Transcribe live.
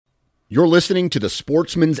You're listening to the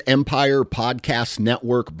Sportsman's Empire Podcast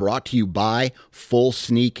Network, brought to you by Full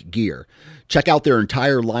Sneak Gear. Check out their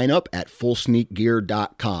entire lineup at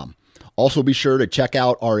fullsneakgear.com. Also be sure to check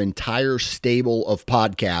out our entire stable of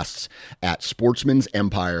podcasts at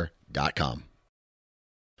sportsmansempire.com.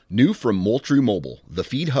 New from Moultrie Mobile, the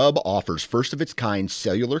Feed Hub offers first-of-its-kind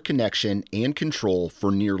cellular connection and control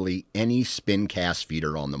for nearly any spin cast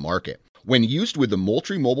feeder on the market. When used with the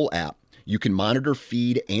Moultrie Mobile app, you can monitor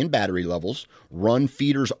feed and battery levels, run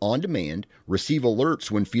feeders on demand, receive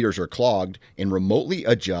alerts when feeders are clogged, and remotely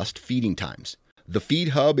adjust feeding times. The Feed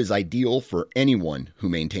Hub is ideal for anyone who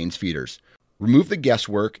maintains feeders. Remove the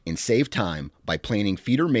guesswork and save time by planning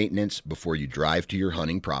feeder maintenance before you drive to your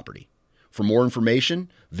hunting property. For more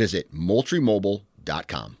information, visit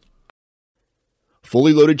moultriemobile.com.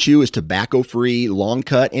 Fully Loaded Chew is tobacco-free, long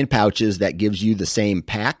cut, and pouches that gives you the same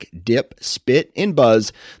pack, dip, spit, and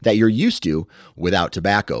buzz that you're used to without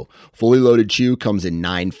tobacco. Fully Loaded Chew comes in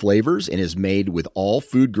 9 flavors and is made with all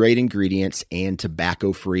food-grade ingredients and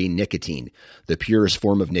tobacco-free nicotine, the purest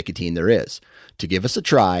form of nicotine there is. To give us a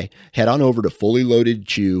try, head on over to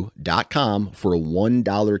fullyloadedchew.com for a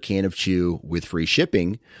 $1 can of chew with free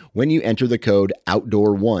shipping when you enter the code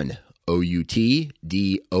OUTDOOR1. OUTDOOR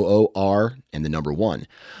and the number 1.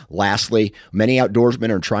 Lastly, many outdoorsmen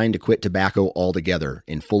are trying to quit tobacco altogether,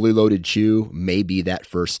 and Fully Loaded Chew may be that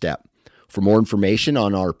first step. For more information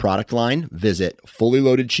on our product line, visit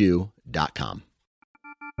fullyloadedchew.com.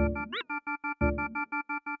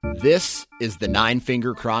 This is the Nine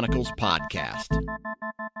Finger Chronicles podcast,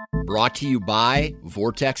 brought to you by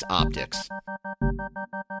Vortex Optics.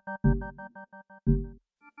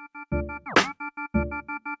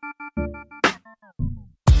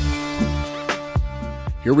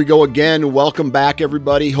 Here we go again. Welcome back,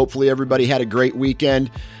 everybody. Hopefully everybody had a great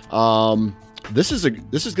weekend. This is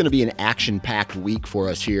going to be an action-packed week for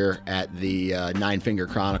us here at the Nine Finger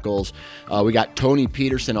Chronicles. We got Tony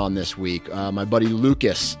Peterson on this week. My buddy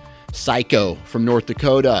Lucas Psycho from North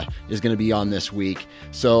Dakota is going to be on this week.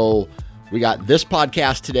 So we got this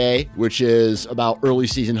podcast today, which is about early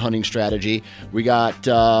season hunting strategy. We got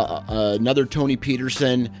another Tony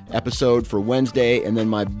Peterson episode for Wednesday, and then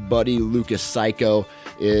my buddy Lucas Psycho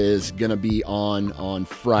is going to be on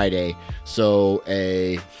Friday. So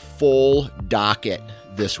a full docket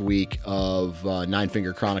this week of Nine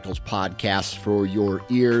Finger Chronicles podcasts for your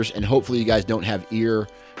ears, and hopefully you guys don't have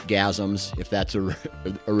eargasms. If that's a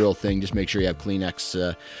real thing, just make sure you have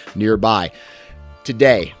Kleenex nearby.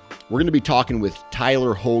 Today, we're going to be talking with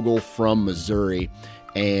Tyler Hogle from Missouri,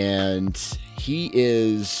 and he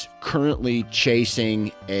is currently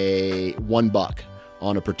chasing a one buck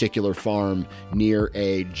on a particular farm near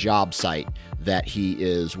a job site that he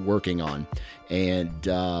is working on. And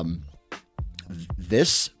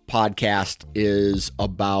this podcast is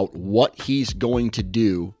about what he's going to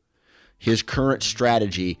do, his current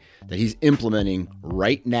strategy that he's implementing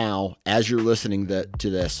right now as you're listening to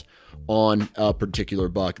this, on a particular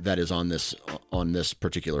buck that is on this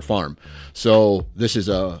particular farm. So this is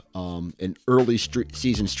an early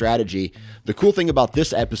season strategy. The cool thing about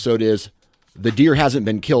this episode is the deer hasn't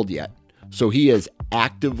been killed yet. So he is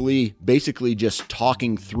actively basically just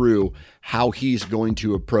talking through how he's going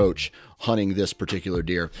to approach hunting this particular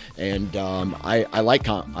deer. And I like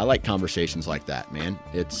conversations like that, man.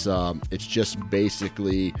 It's just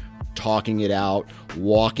basically talking it out,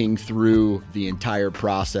 walking through the entire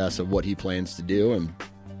process of what he plans to do,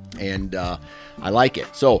 and I like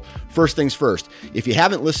it. So first things first, if you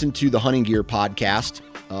haven't listened to the Hunting Gear podcast,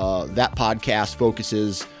 that podcast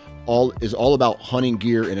is all about hunting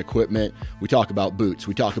gear and equipment. We talk about boots,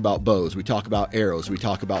 we talk about bows, we talk about arrows, we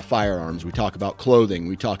talk about firearms, we talk about clothing,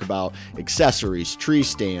 we talk about accessories, tree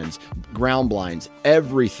stands, ground blinds,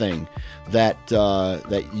 everything that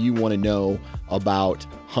you want to know about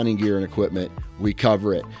hunting gear and equipment. We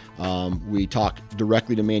cover it. We talk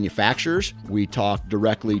directly to manufacturers. We talk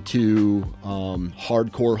directly to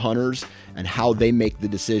hardcore hunters and how they make the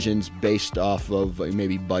decisions based off of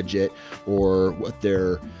maybe budget or what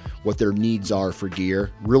their needs are for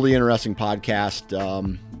gear. Really interesting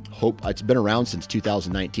podcast. Hope it's been around since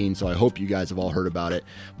 2019, so I hope you guys have all heard about it,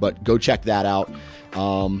 but go check that out.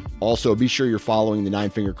 Also, be sure you're following the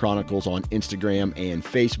Nine Finger Chronicles on Instagram and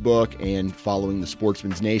Facebook, and following the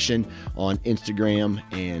Sportsman's Nation on Instagram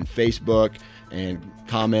and Facebook, and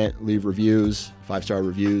comment, leave reviews, 5-star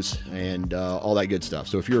reviews, and all that good stuff.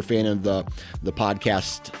 So if you're a fan of the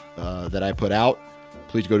podcast that I put out,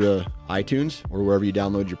 please go to iTunes or wherever you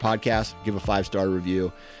download your podcast, give a 5-star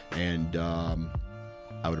review, and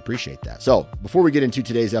I would appreciate that. So before we get into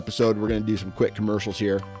today's episode, we're going to do some quick commercials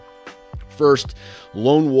here. First,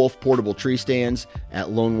 Lone Wolf portable tree stands at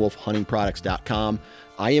lonewolfhuntingproducts.com.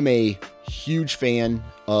 I am a huge fan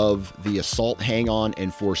of the Assault Hang-On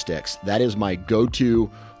and 4-Sticks. That is my go-to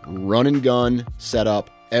run and gun setup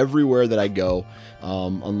everywhere that I go,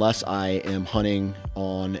 unless I am hunting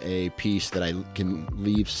on a piece that I can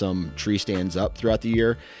leave some tree stands up throughout the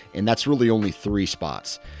year, and that's really only 3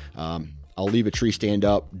 spots. I'll leave a tree stand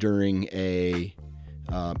up during in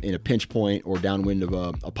a pinch point or downwind of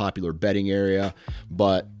a popular bedding area,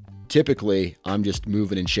 but typically I'm just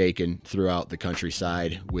moving and shaking throughout the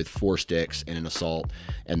countryside with 4-Sticks and an Assault,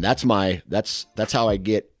 and that's how I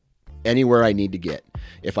get anywhere I need to get.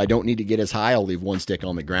 If I don't need to get as high, I'll leave 1 stick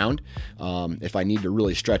on the ground. If I need to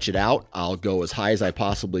really stretch it out, I'll go as high as I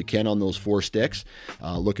possibly can on those 4-Sticks,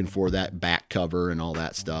 looking for that back cover and all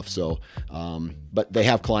that stuff. So, but they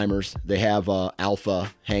have climbers. They have Alpha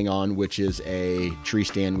Hang-On, which is a tree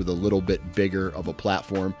stand with a little bit bigger of a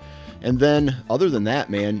platform. And then other than that,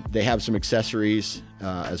 man, they have some accessories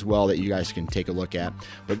as well that you guys can take a look at.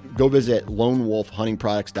 But go visit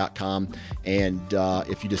lonewolfhuntingproducts.com, and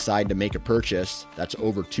if you decide to make a purchase that's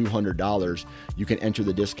over $200, you can enter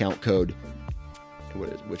the discount code.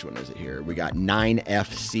 Which one is it here? We got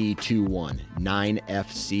 9FC21,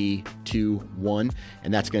 9FC21,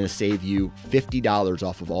 and that's going to save you $50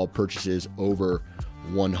 off of all purchases over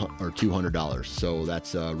 $100 or $200. So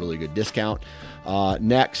that's a really good discount.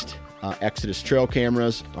 Next, Exodus trail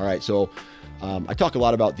cameras. All right, so I talk a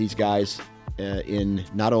lot about these guys in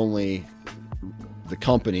not only the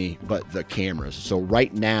company but the cameras. So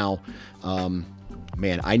right now,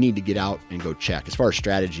 man, I need to get out and go check. As far as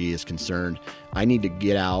strategy is concerned, I need to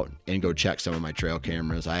get out and go check some of my trail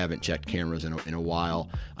cameras. I haven't checked cameras in a while.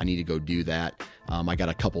 I need to go do that. I got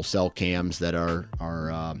a couple cell cams that are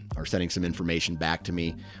sending some information back to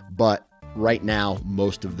me, but right now,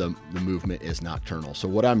 most of the movement is nocturnal. So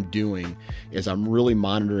what I'm doing is I'm really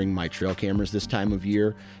monitoring my trail cameras this time of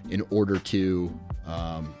year in order to,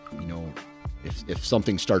 if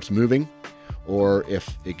something starts moving or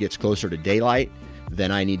if it gets closer to daylight,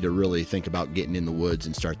 then I need to really think about getting in the woods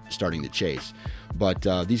and starting to chase. But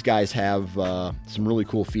these guys have some really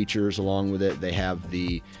cool features along with it. They have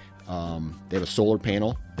they have a solar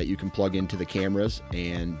panel that you can plug into the cameras,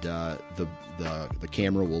 and the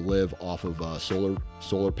camera will live off of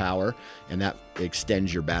solar power, and that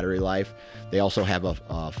extends your battery life. They also have a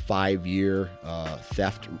 5-year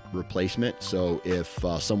theft replacement. So if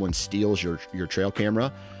someone steals your trail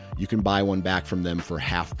camera, you can buy one back from them for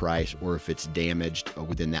half price, or if it's damaged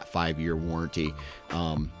within that 5-year warranty,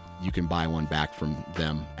 you can buy one back from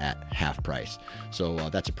them at half price. So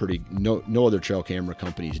that's a no other trail camera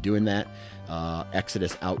company is doing that.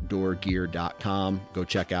 ExodusOutdoorGear.com. Go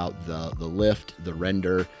check out the Lift, the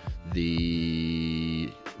Render,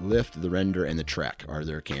 and the Trek are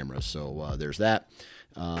their cameras. So there's that.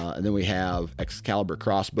 And then we have Excalibur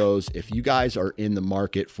crossbows. If you guys are in the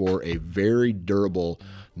market for a very durable,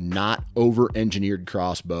 not over-engineered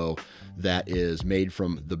crossbow that is made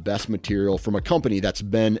from the best material from a company that's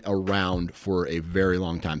been around for a very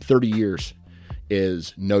long time, 30 years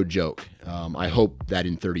is no joke. I hope that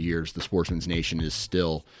in 30 years, the Sportsman's Nation is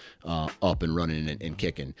still up and running and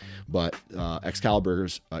kicking. But Excalibur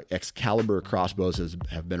crossbows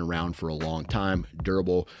have been around for a long time,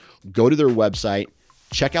 durable. Go to their website.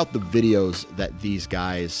 Check out the videos that these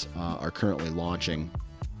guys are currently launching.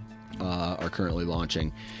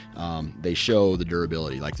 They show the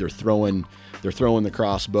durability. Like they're throwing the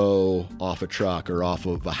crossbow off a truck or off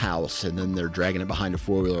of a house, and then they're dragging it behind a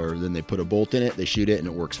 4-wheeler. Then they put a bolt in it, they shoot it, and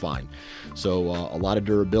it works fine. So a lot of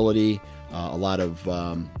durability, a lot of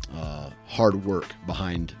hard work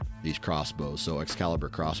behind these crossbows. So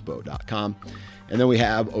ExcaliburCrossbow.com. And then we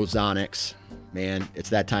have Ozonics. Man, it's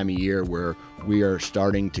that time of year where we are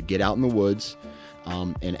starting to get out in the woods.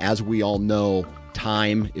 And as we all know,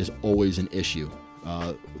 time is always an issue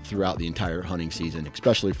throughout the entire hunting season,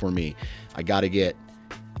 especially for me. I got to get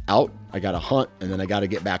out, I got to hunt, and then I got to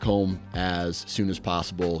get back home as soon as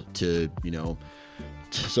possible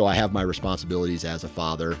so I have my responsibilities as a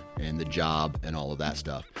father and the job and all of that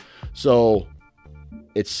stuff. So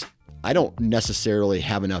I don't necessarily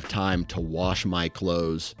have enough time to wash my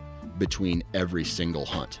clothes between every single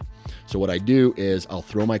hunt. So what I do is I'll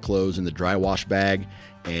throw my clothes in the dry wash bag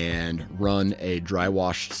and run a dry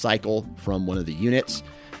wash cycle from one of the units.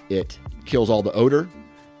 It kills all the odor.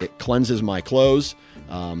 It cleanses my clothes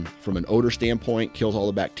from an odor standpoint, kills all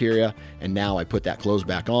the bacteria, and now I put that clothes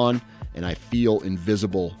back on and I feel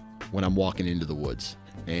invisible when I'm walking into the woods.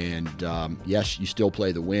 And yes, you still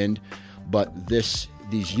play the wind, but these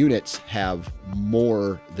units have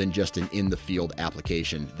more than just an in-the-field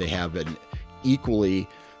application. They have an equally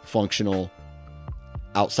functional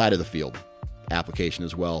outside of the field application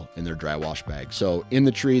as well in their dry wash bag. So in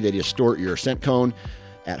the tree, they distort your scent cone.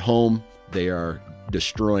 At home, they are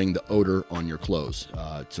destroying the odor on your clothes.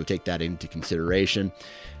 So take that into consideration.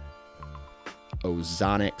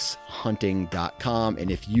 ozonicsHunting.com. And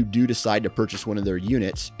if you do decide to purchase one of their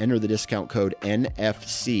units, enter the discount code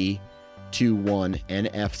NFC21,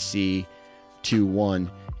 NFC21,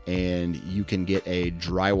 and you can get a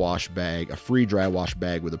dry wash bag, a free dry wash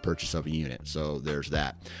bag with the purchase of a unit. So there's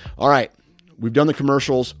that. All right. We've done the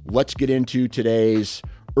commercials. Let's get into today's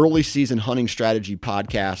early season hunting strategy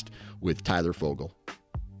podcast with Tyler Fogel.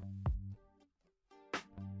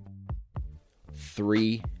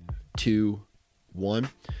 3, 2, 1.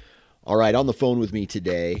 All right, on the phone with me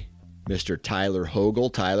today, Mr. Tyler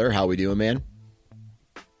Fogel. Tyler, how we doing, man?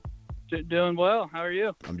 Doing well. How are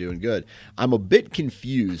you? I'm doing good. I'm a bit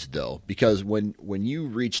confused, though, because when you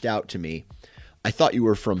reached out to me, I thought you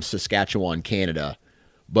were from Saskatchewan, Canada,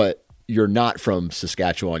 but you're not from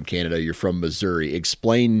Saskatchewan, Canada. You're from Missouri.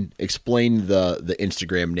 Explain the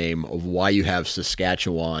Instagram name of why you have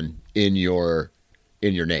Saskatchewan in your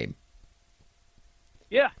name.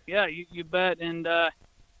 Yeah, you bet. And the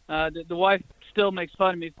wife still makes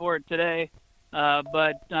fun of me for it today.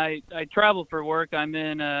 But I travel for work. I'm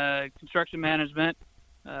in construction management.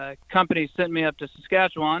 Company sent me up to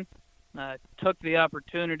Saskatchewan. Took the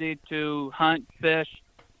opportunity to hunt, fish,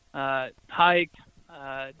 hike,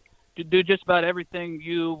 to do just about everything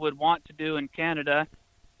you would want to do in Canada.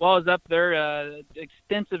 While I was up there,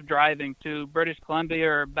 extensive driving to British Columbia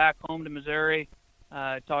or back home to Missouri,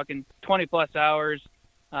 talking 20-plus hours.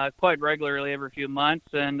 Quite regularly every few months,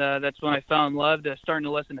 and that's when I fell in love to starting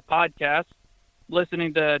to listen to podcasts,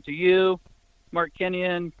 listening to you, Mark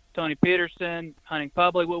Kenyon, Tony Peterson, Hunting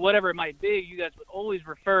Public, whatever it might be. You guys would always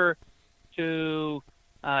refer to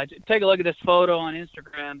take a look at this photo on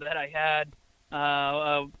Instagram that I had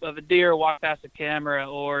of a deer walk past the camera,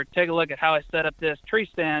 or take a look at how I set up this tree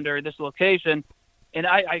stand or this location. And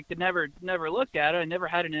I could never look at it. I never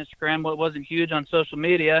had an Instagram. It wasn't huge on social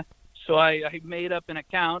media. So I made up an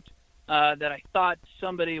account that I thought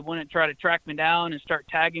somebody wouldn't try to track me down and start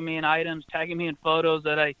tagging me in items, tagging me in photos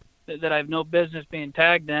that I have no business being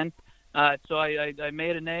tagged in. So I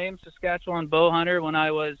made a name, Saskatchewan Bow Hunter, when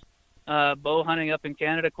I was bow hunting up in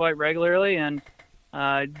Canada quite regularly, and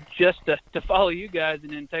just to follow you guys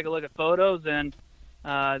and then take a look at photos, and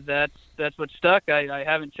that's what stuck. I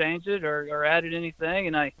haven't changed it or added anything,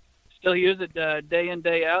 and I still use it day in,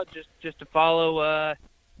 day out, just to follow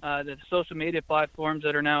the social media platforms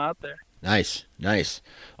that are now out there. Nice.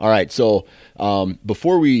 All right. So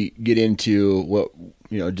before we get into what,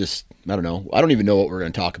 I don't know. I don't even know what we're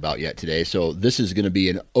going to talk about yet today. So this is going to be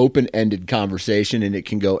an open-ended conversation, and it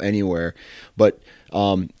can go anywhere. But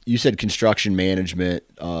you said construction management.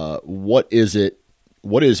 What is it?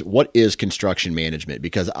 What is construction management?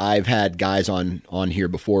 Because I've had guys on here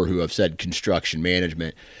before who have said construction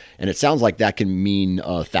management, and it sounds like that can mean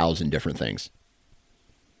 1,000 different things.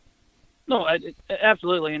 No,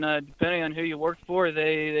 absolutely, and depending on who you work for,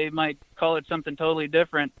 they might call it something totally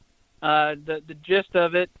different. The gist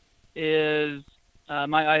of it is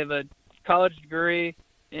I have a college degree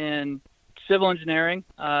in civil engineering.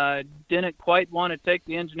 Didn't quite want to take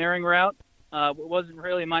the engineering route. It wasn't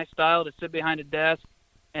really my style to sit behind a desk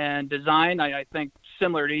and design. I think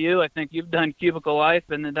similar to you, I think you've done cubicle life,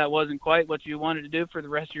 and that wasn't quite what you wanted to do for the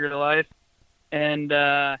rest of your life. And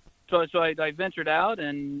So I ventured out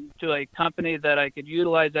and to a company that I could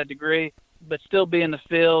utilize that degree, but still be in the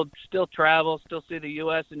field, still travel, still see the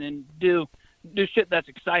U.S. and then do shit that's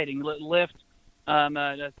exciting. Lift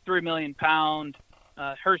a 3 million pound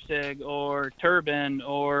Hersig or turbine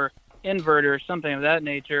or inverter, something of that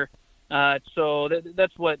nature. So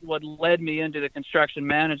that's what led me into the construction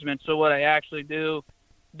management. So what I actually do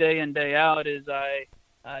day in, day out is I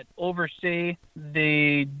oversee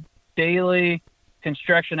the daily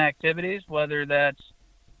construction activities, whether that's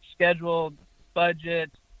scheduled,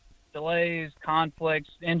 budget, delays,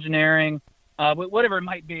 conflicts, engineering, whatever it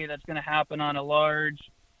might be that's going to happen on a large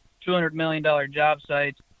 $200 million job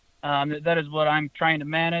site. That is what I'm trying to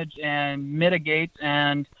manage and mitigate,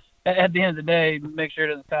 and at the end of the day, make sure it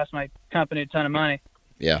doesn't cost my company a ton of money.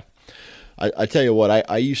 Yeah. I tell you what,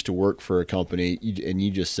 I used to work for a company, and you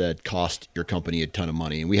just said cost your company a ton of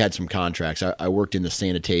money. And we had some contracts. I worked in the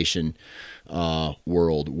sanitation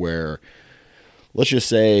world where, let's just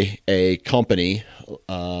say, a company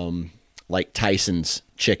like Tyson's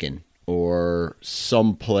Chicken or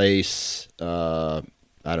someplace,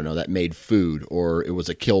 I don't know, that made food, or it was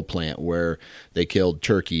a kill plant where they killed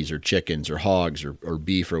turkeys or chickens or hogs or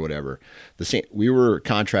beef or whatever. We were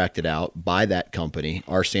contracted out by that company,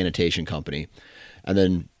 our sanitation company, and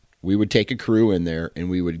then we would take a crew in there and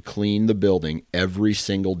we would clean the building every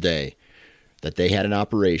single day that they had an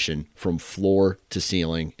operation from floor to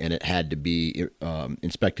ceiling, and it had to be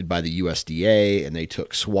inspected by the USDA, and they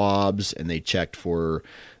took swabs and they checked for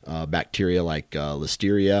bacteria like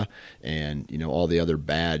listeria and all the other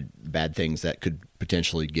bad things that could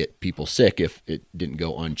potentially get people sick if it didn't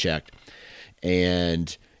go unchecked.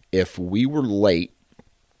 And if we were late,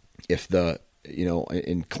 if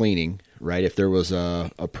in cleaning, right, if there was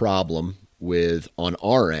a problem with on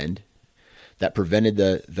our end that prevented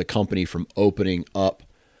the company from opening up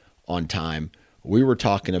on time, we were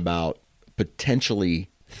talking about potentially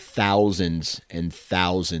thousands and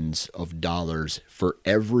thousands of dollars for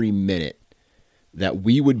every minute that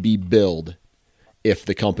we would be billed if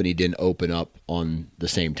the company didn't open up on the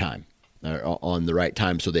same time, or on the right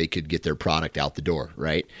time, so they could get their product out the door,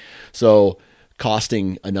 right? So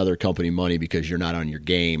costing another company money because you're not on your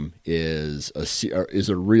game is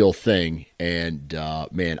a real thing. And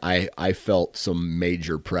man, I felt some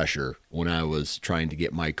major pressure when I was trying to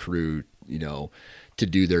get my crew, to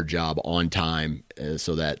do their job on time,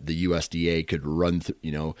 so that the USDA could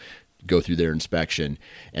go through their inspection,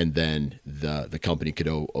 and then the company could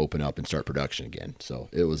open up and start production again. So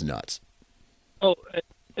it was nuts. Oh,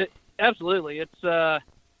 absolutely. It's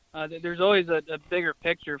there's always a bigger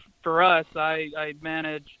picture. For us, I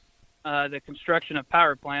manage the construction of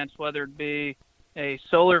power plants, whether it be a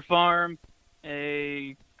solar farm,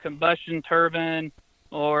 a combustion turbine,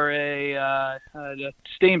 or a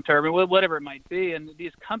steam turbine, whatever it might be. And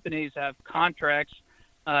these companies have contracts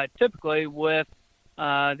typically with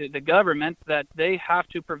the government that they have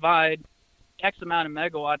to provide X amount of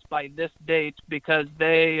megawatts by this date because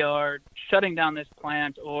they are shutting down this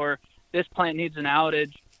plant, or this plant needs an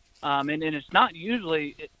outage. And it's not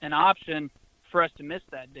usually an option for us to miss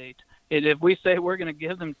that date. If we say we're going to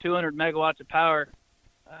give them 200 megawatts of power,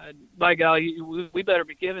 by golly, we better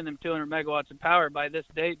be giving them 200 megawatts of power by this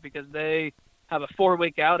date, because they have a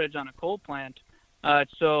 4-week outage on a coal plant.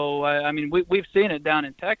 So we've seen it down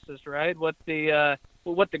in Texas, right? What the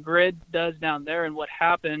grid does down there, and what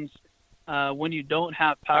happens when you don't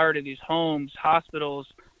have power to these homes, hospitals,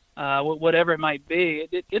 whatever it might be.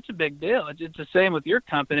 It's a big deal. It's the same with your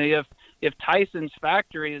company. If Tyson's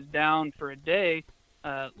factory is down for a day,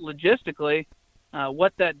 logistically,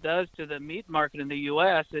 what that does to the meat market in the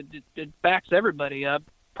U.S., it backs everybody up.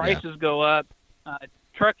 Prices go up.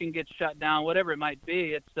 Trucking gets shut down. Whatever it might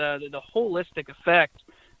be. It's the holistic effect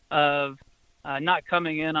of not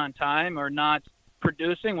coming in on time, or not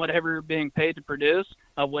producing whatever you're being paid to produce,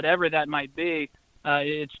 whatever that might be.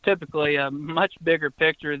 It's typically a much bigger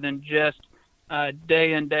picture than just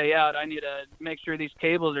day in, day out. I need to make sure these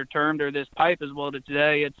cables are turned, or this pipe is welded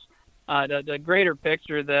today. It's the greater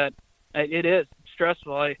picture that it is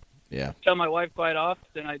stressful. I tell my wife quite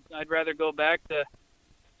often I'd rather go back to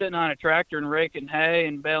sitting on a tractor and raking hay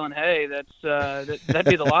and baling hay. That'd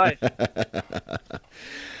be the life.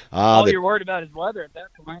 All you're worried about is weather at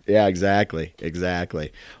that point. Yeah, exactly.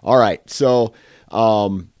 All right, so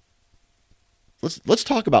let's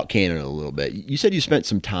talk about Canada a little bit. You said you spent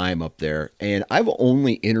some time up there, and I've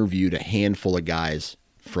only interviewed a handful of guys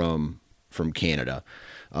from Canada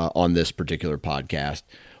on this particular podcast.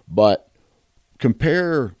 But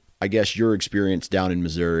compare, I guess, your experience down in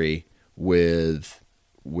Missouri with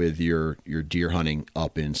your deer hunting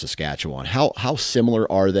up in Saskatchewan. How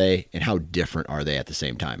similar are they, and how different are they at the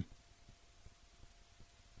same time?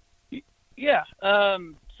 Yeah.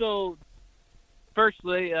 So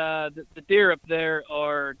firstly, the deer up there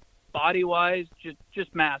are body-wise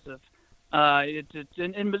just massive.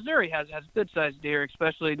 And Missouri has good sized deer,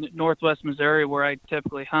 especially northwest Missouri where I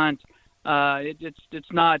typically hunt.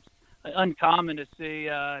 It's not uncommon to see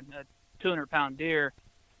a 200-pound deer,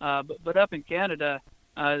 but up in Canada,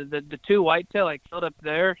 the two whitetail I killed up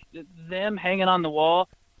there, them hanging on the wall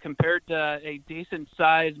compared to a decent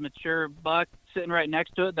sized mature buck sitting right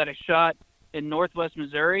next to it that I shot in northwest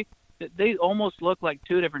Missouri, they almost look like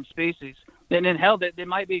two different species. And in hell, they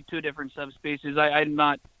might be two different subspecies. I'm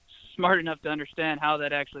not smart enough to understand how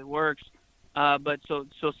that actually works. But so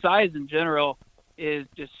size in general is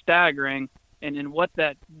just staggering. And what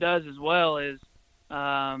that does as well is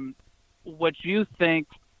what you think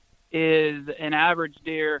is an average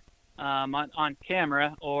deer on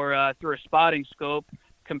camera or through a spotting scope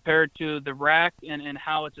compared to the rack and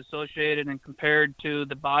how it's associated and compared to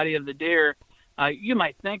the body of the deer. You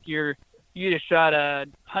might think you just shot a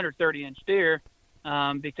 130-inch deer,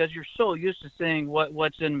 because you're so used to seeing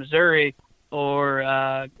what's in Missouri or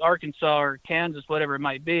Arkansas or Kansas, whatever it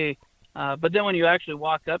might be. But then when you actually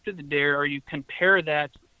walk up to the deer or you compare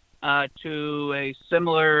that to a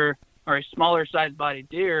similar or a smaller sized body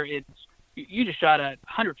deer, you just shot a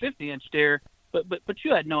 150-inch deer, but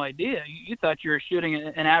you had no idea. You thought you were shooting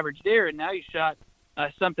an average deer, and now you shot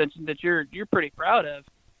something that you're pretty proud of.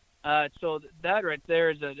 So that right there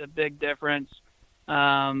is a big difference.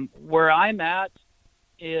 Where I'm at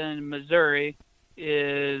in Missouri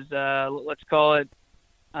is, let's call it,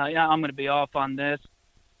 I'm going to be off on this,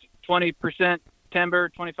 20% timber,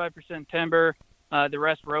 25% timber, the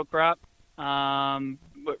rest row crop.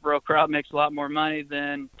 Row crop makes a lot more money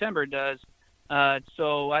than timber does.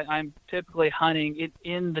 So I'm typically hunting it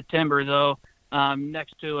in the timber, though,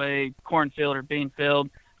 next to a cornfield or bean field.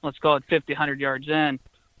 Let's call it 50, 100 yards in.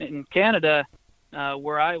 In Canada,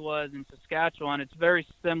 where I was in Saskatchewan, it's very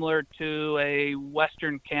similar to a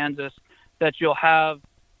western Kansas, that you'll have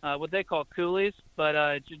what they call coulees, but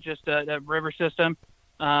it's just a river system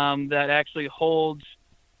that actually holds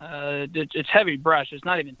it's heavy brush. It's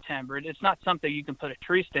not even timber. It's not something you can put a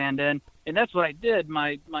tree stand in. And that's what I did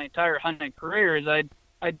my entire hunting career is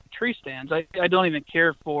I'd tree stands. I don't even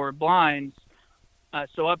care for blinds.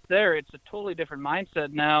 So up there, it's a totally different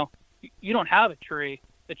mindset now. You don't have a tree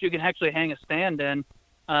that you can actually hang a stand in,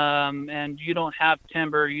 and you don't have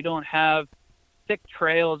timber. You don't have thick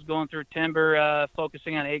trails going through timber,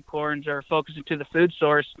 focusing on acorns or focusing to the food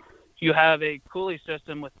source. You have a coulee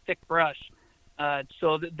system with thick brush.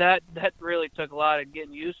 So that really took a lot of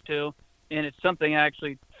getting used to, and it's something I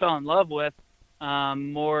actually fell in love with,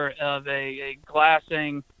 more of a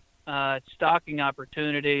glassing, stalking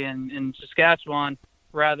opportunity in Saskatchewan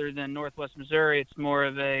rather than Northwest Missouri. It's more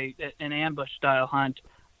of an ambush style hunt.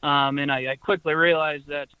 And I quickly realized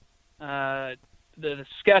that the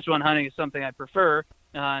Saskatchewan hunting is something I prefer.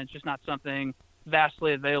 It's just not something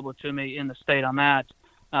vastly available to me in the state I'm at.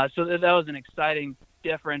 So that was an exciting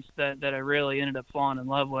difference that I really ended up falling in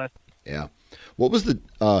love with. Yeah. What was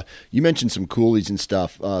you mentioned some coulees and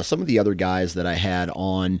stuff. Some of the other guys that I had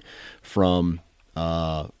on from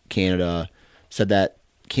Canada said that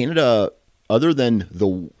Canada, other than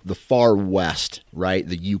the far west, right,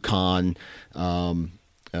 the Yukon, and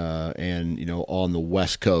on the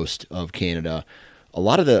west coast of Canada, a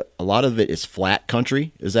lot of it is flat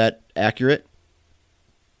country. Is that accurate?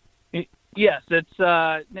 Yes, it's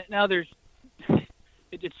now there's.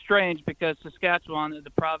 It's strange because Saskatchewan, the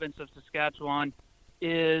province of Saskatchewan,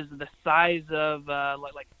 is the size of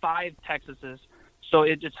like 5 Texases. So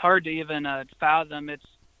it's hard to even fathom. It's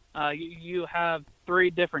you have 3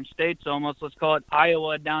 different states almost. Let's call it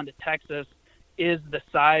Iowa down to Texas is the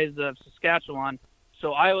size of Saskatchewan.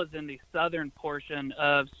 So Iowa's in the southern portion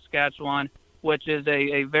of Saskatchewan, which is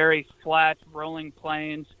a very flat rolling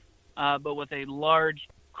plains, but with a large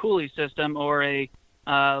coulee system or a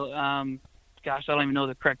gosh, I don't even know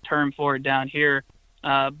the correct term for it down here,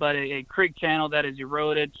 but a creek channel that is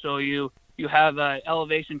eroded. So you have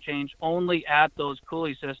elevation change only at those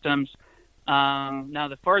coulee systems. Now,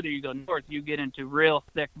 the farther you go north, you get into real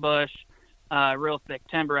thick bush, real thick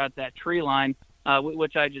timber at that tree line,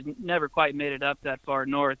 which I just never quite made it up that far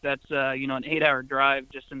north. That's, an 8-hour drive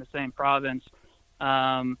just in the same province.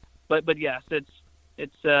 But yes,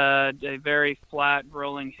 it's a very flat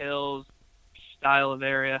rolling hills style of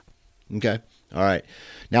area. Okay. All right.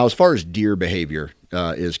 Now, as far as deer behavior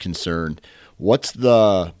is concerned, what's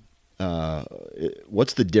the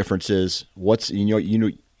differences?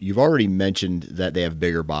 You've already mentioned that they have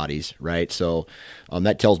bigger bodies, right? So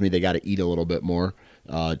that tells me they got to eat a little bit more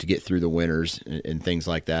to get through the winters and things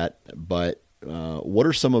like that. But what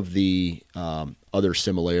are some of the other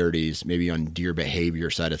similarities, maybe on deer behavior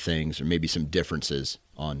side of things, or maybe some differences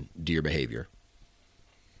on deer behavior?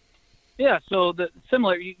 Yeah, so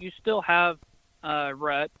similar. You still have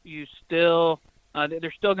rut. You still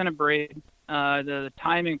they're still going to breed. The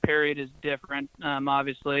timing period is different,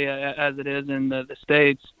 obviously, as it is in the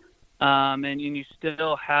States. And you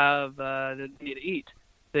still have they need to eat.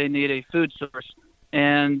 They need a food source,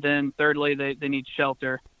 and then thirdly, they need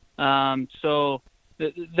shelter. So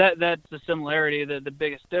that's the similarity. The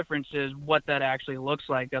biggest difference is what that actually looks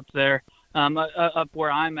like up there. Up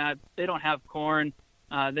where I'm at, they don't have corn.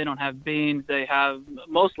 They don't have beans. They have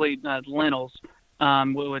mostly lentils,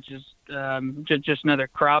 which is just another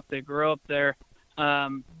crop they grow up there.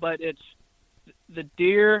 But the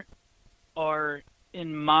deer are,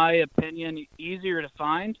 in my opinion, easier to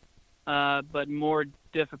find, but more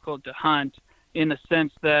difficult to hunt in the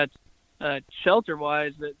sense that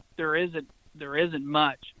shelter-wise, that there isn't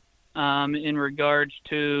much in regards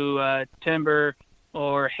to timber.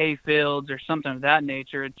 or hay fields or something of that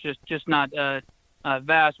nature. It's just not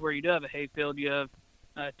vast. Where you do have a hay field, you have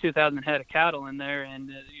 2,000 head of cattle in there,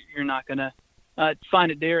 and you're not going to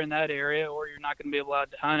find a deer in that area, or you're not going to be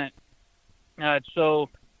allowed to hunt it. So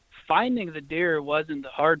finding the deer wasn't the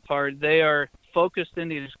hard part. They are focused in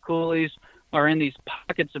these coulees or in these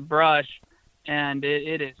pockets of brush, and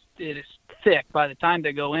it is thick. By the time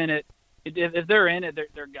they go in it, if they're in it,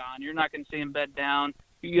 they're gone. You're not going to see them bed down.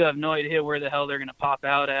 You have no idea where the hell they're going to pop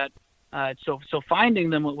out at. So finding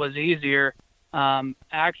them was easier.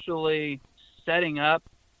 Actually setting up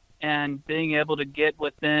and being able to get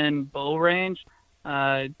within bow range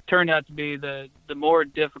turned out to be the more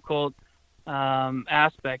difficult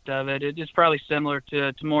aspect of it. It is probably similar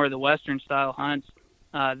to more of the Western style hunts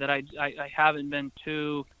that I haven't been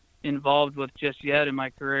too involved with just yet in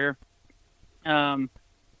my career.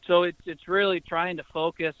 So it's really trying to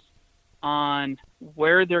focus on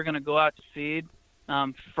where they're going to go out to feed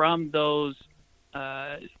from those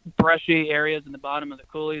brushy areas in the bottom of the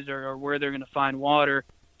coulees, or where they're going to find water.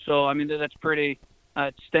 So, I mean, that's pretty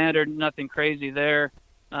standard, nothing crazy there,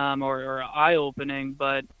 or eye-opening,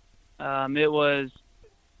 but it was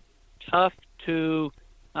tough to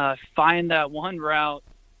find that one route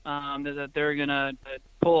that they're going to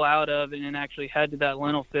pull out of and actually head to that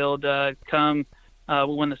lentil field come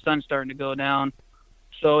when the sun's starting to go down.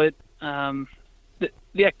 So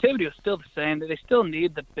the activity was still the same. They still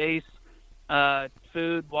need the base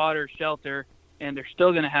food, water, shelter, and they're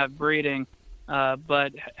still going to have breeding.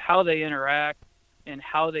 But how they interact and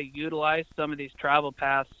how they utilize some of these travel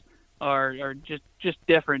paths are just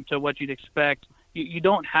different to what you'd expect. You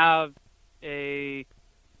don't have a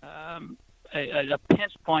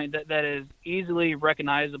pinch point that is easily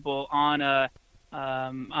recognizable on a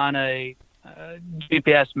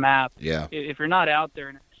GPS map. Yeah. If you're not out there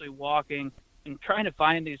and actually walking and trying to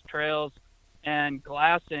find these trails and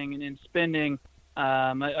glassing and spending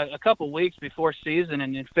a couple weeks before season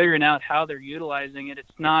and figuring out how they're utilizing it, it's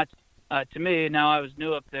not to me. Now, I was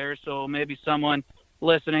new up there, so maybe someone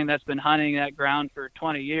listening that's been hunting that ground for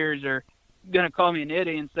 20 years are going to call me an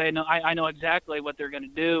idiot and say, no, I know exactly what they're going to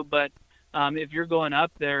do. But if you're going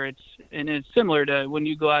up there, it's similar to when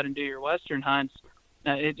you go out and do your Western hunts.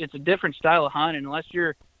 It's a different style of hunt, and unless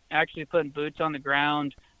you're actually putting boots on the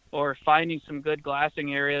ground or finding some good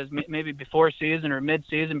glassing areas, maybe before season or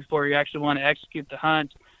mid-season before you actually want to execute the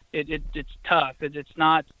hunt, it's tough. It's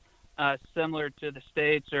not similar to the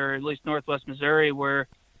States, or at least Northwest Missouri, where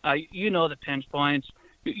the pinch points.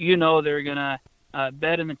 They're going to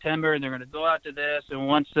bed in the timber, and they're going to go out to this, and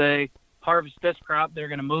once they harvest this crop, they're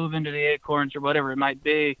going to move into the acorns or whatever it might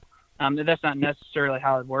be. That's not necessarily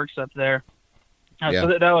how it works up there. So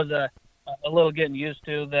that was a little getting used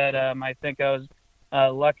to that. I think I was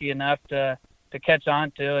lucky enough to catch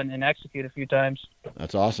on to and execute a few times.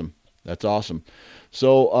 That's awesome.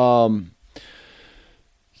 So,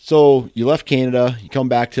 so you left Canada, you come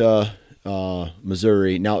back to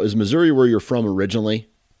Missouri. Now, is Missouri where you're from originally?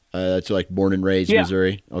 It's like born and raised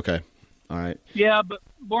Missouri? Okay. All right. Yeah, but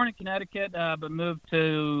born in Connecticut, but moved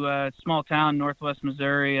to a small town, Northwest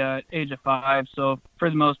Missouri, age of 5. So for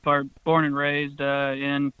the most part, born and raised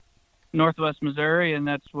in Northwest Missouri, and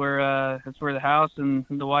that's where the house and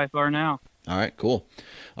the wife are now. All right, cool.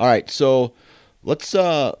 All right, so let's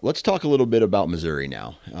talk a little bit about Missouri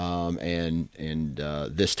now, and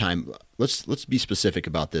this time. Let's be specific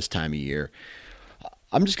about this time of year.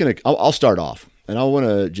 I'll start off, and I want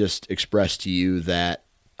to just express to you that,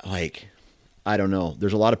 like, I don't know.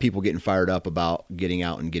 There's a lot of people getting fired up about getting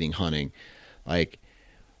out and getting hunting. Like,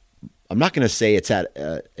 I'm not going to say it's at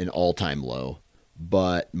an all-time low,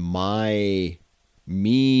 but me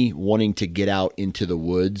wanting to get out into the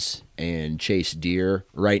woods and chase deer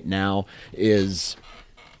right now is,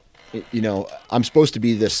 I'm supposed to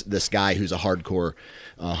be this guy who's a hardcore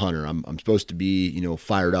hunter. I'm supposed to be,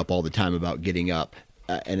 fired up all the time about getting up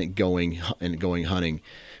and going hunting,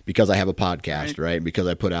 because I have a podcast, right? Because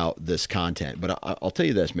I put out this content. But I'll tell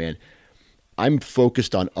you this, man, I'm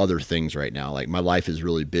focused on other things right now. Like, my life is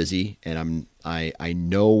really busy, and I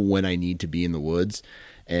know when I need to be in the woods.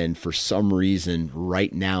 And for some reason,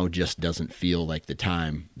 right now just doesn't feel like the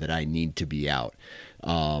time that I need to be out.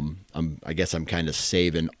 I guess I'm kind of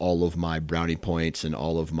saving all of my brownie points and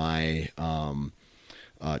all of my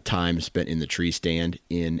time spent in the tree stand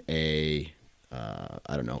in a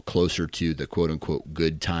closer to the quote unquote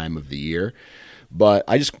good time of the year. But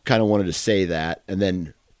I just kind of wanted to say that and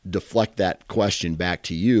then deflect that question back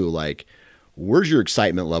to you. Like, where's your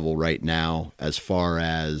excitement level right now as far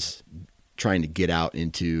as trying to get out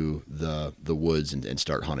into the woods and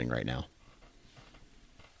start hunting right now?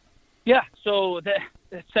 Yeah. So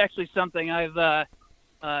that's actually something I've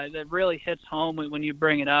that really hits home when you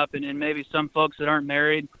bring it up, and maybe some folks that aren't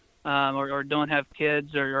married or don't have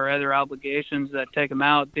kids or other obligations that take them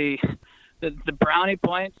out. The brownie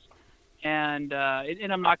points, and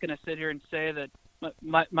I'm not going to sit here and say that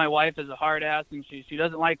my wife is a hard ass and she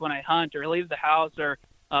doesn't like when I hunt or leave the house or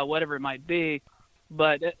whatever it might be.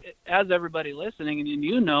 But as everybody listening, and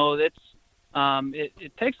you know, it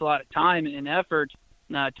takes a lot of time and effort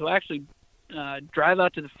to actually drive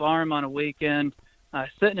out to the farm on a weekend,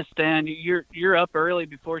 sit in a stand. You're up early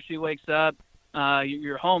before she wakes up.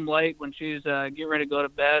 You're home late when she's getting ready to go to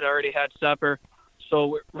bed, already had supper.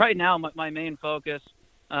 So right now, my main focus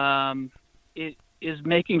is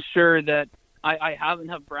making sure that I have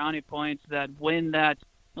enough brownie points that when that,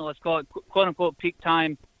 let's call it quote unquote peak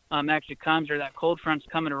time actually comes, or that cold front's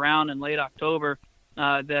coming around in late October,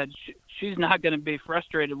 that she's not going to be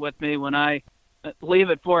frustrated with me when I leave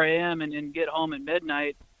at 4 a.m. and get home at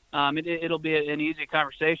midnight. It'll be an easy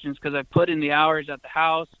conversation because I put in the hours at the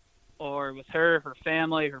house or with her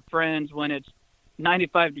family, her friends. When it's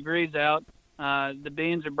 95 degrees out, the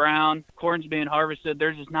beans are brown, corn's being harvested.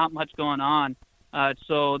 There's just not much going on.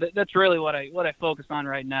 So that's really what I focus on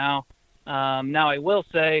right now. Now I will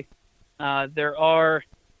say there are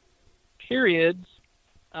periods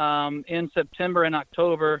in September and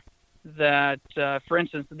October that, for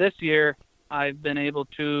instance, this year I've been able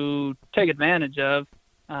to take advantage of.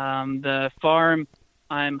 The farm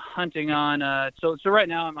I'm hunting on. So right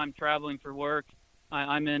now I'm traveling for work.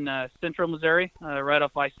 I'm in central Missouri, right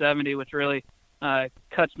off I-70, which really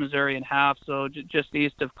cuts Missouri in half, so just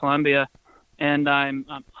east of Columbia. And I'm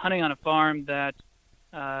hunting on a farm that,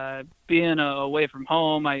 being away from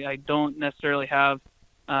home, I don't necessarily have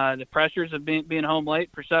the pressures of being home late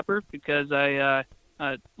for supper because I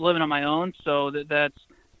living on my own. So that's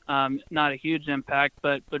not a huge impact.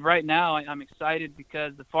 But right now I'm excited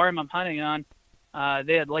because the farm I'm hunting on,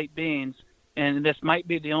 they had late beans, and this might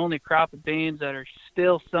be the only crop of beans that are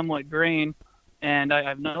still somewhat green. And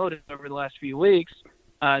I've noticed over the last few weeks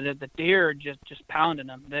that the deer are just pounding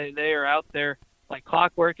them. They are out there like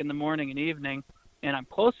clockwork in the morning and evening, and I'm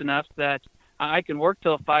close enough that I can work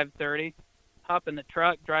till 5:30, hop in the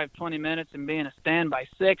truck, drive 20 minutes, and be in a stand by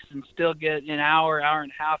 6 and still get an hour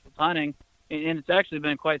and a half of hunting. And it's actually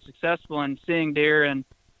been quite successful in seeing deer and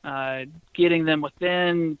getting them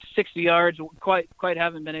within 60 yards. Quite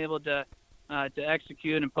haven't been able to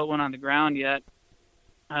execute and put one on the ground yet.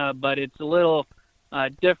 But it's a little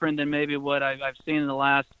different than maybe what I've seen in the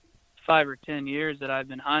last 5 or 10 years that I've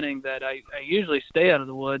been hunting, that I usually stay out of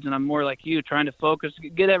the woods, and I'm more like you, trying to focus,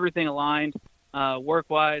 get everything aligned,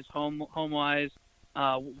 work-wise, home-wise,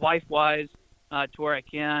 wife-wise, to where I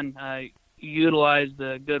can utilize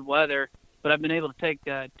the good weather. But I've been able to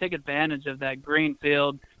take advantage of that green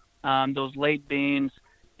field, those late beans,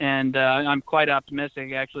 and I'm quite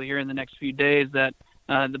optimistic actually here in the next few days that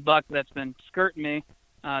the buck that's been skirting me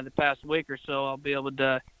the past week or so, I'll be able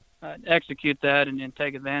to execute that and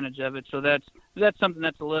take advantage of it. So that's something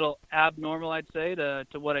that's a little abnormal, I'd say, to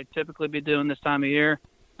what I typically be doing this time of year,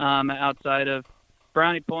 outside of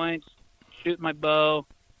brownie points, shooting my bow,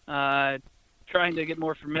 trying to get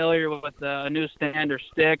more familiar with a new stand or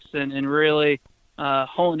sticks, and really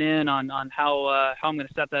hone in on how I'm going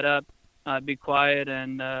to set that up, be quiet,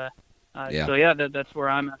 and so yeah, that's where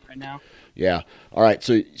I'm at right now. Yeah. All right.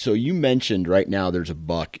 So you mentioned right now there's a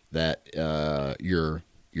buck that you're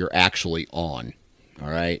actually on. All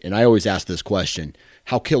right. And I always ask this question: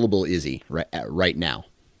 how killable is he right now?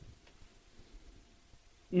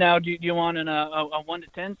 Now, do you want a 1 to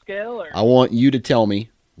 10 scale? Or? I want you to tell me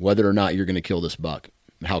whether or not you're going to kill this buck,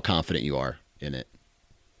 how confident you are in it.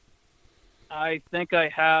 I think I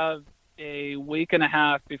have a week and a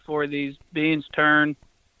half before these beans turn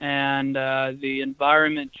and the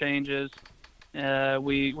environment changes.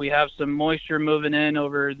 We have some moisture moving in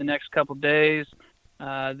over the next couple days.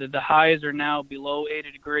 The highs are now below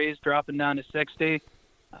 80 degrees, dropping down to 60.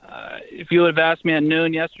 If you would have asked me at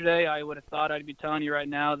noon yesterday, I would have thought I'd be telling you right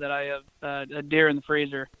now that I have a deer in the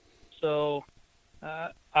freezer. So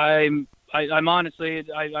I'm honestly,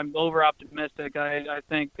 I'm over optimistic. I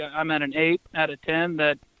think I'm at an 8 out of 10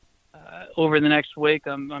 that over the next week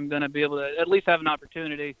I'm going to be able to at least have an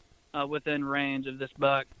opportunity within range of this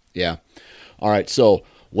buck. Yeah. All right. So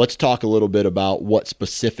let's talk a little bit about what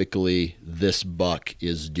specifically this buck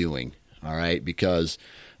is doing. All right, because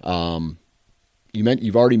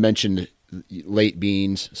you've already mentioned late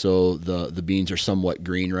beans, so the beans are somewhat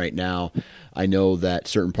green right now. I know that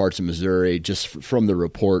certain parts of Missouri, just from the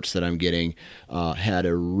reports that I'm getting, had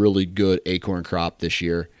a really good acorn crop this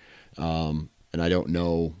year, and I don't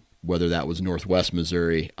know whether that was Northwest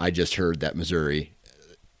Missouri. I just heard that Missouri,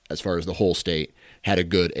 as far as the whole state, had a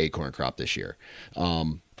good acorn crop this year.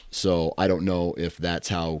 So I don't know if that's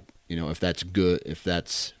how, if that's good, if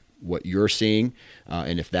that's what you're seeing,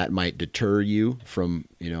 and if that might deter you from,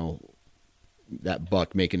 that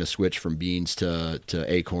buck making a switch from beans to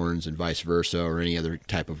acorns and vice versa, or any other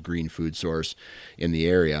type of green food source in the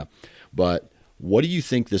area. But what do you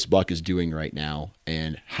think this buck is doing right now,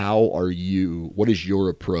 and what is your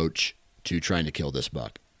approach to trying to kill this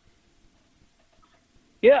buck?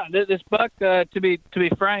 Yeah, this buck, to be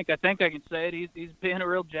frank, I think I can say it. He's being a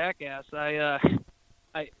real jackass.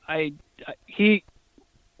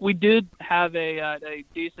 We did have a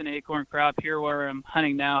decent acorn crop here where I'm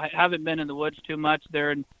hunting now. I haven't been in the woods too much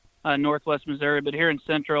there in northwest Missouri, but here in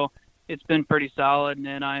central, it's been pretty solid,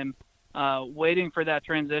 and I'm waiting for that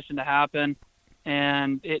transition to happen,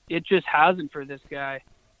 and it just hasn't for this guy.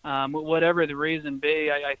 Whatever the reason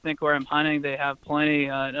be, I think where I'm hunting, they have plenty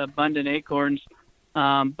abundant acorns,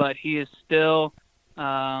 but he is still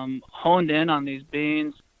honed in on these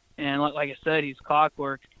beans, and like I said, he's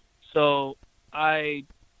clockwork. So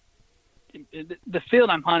the field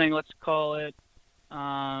I'm hunting, let's call it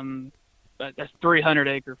a 300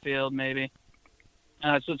 acre field maybe.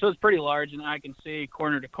 So it's pretty large, and I can see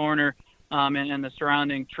corner to corner, and the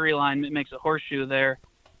surrounding tree line makes a horseshoe there.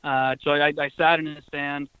 So I sat in a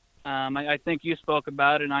stand. I think you spoke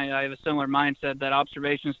about it, and I have a similar mindset that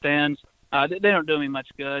observation stands, they don't do me much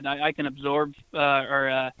good. I can observe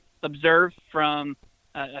from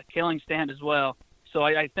a killing stand as well. So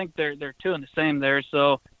I think they're two and the same there.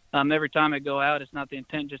 So every time I go out, it's not the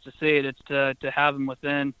intent just to see it; it's to have them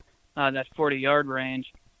within that 40-yard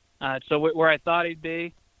range. So where I thought he'd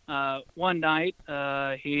be, one night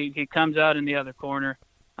he comes out in the other corner.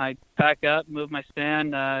 I pack up, move my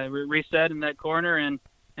stand, reset in that corner, and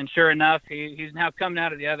sure enough, he's now coming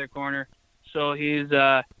out of the other corner. So he's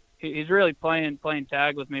really playing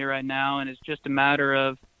tag with me right now, and it's just a matter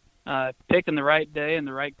of picking the right day and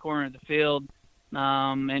the right corner of the field.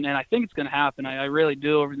 And I think it's going to happen. I really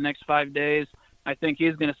do. Over the next 5 days, I think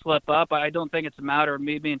he's going to slip up. I don't think it's a matter of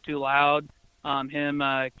me being too loud, him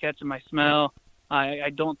catching my smell. I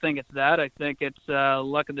don't think it's that. I think it's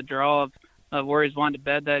luck of the draw of where he's wanting to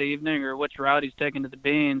bed that evening or which route he's taking to the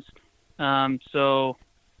beans. So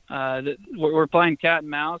we're playing cat and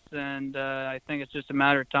mouse, and I think it's just a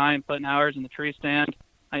matter of time, putting hours in the tree stand.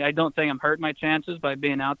 I don't think I'm hurting my chances by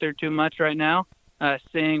being out there too much right now.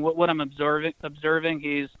 Seeing what I'm observing,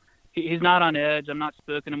 he's not on edge. I'm not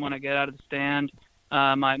spooking him when I get out of the stand.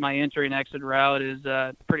 My entry and exit route is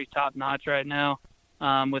pretty top notch right now,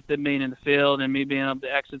 with it being in the field and me being able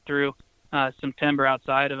to exit through some timber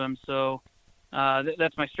outside of him. So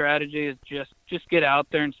that's my strategy, is just get out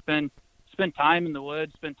there and spend time in the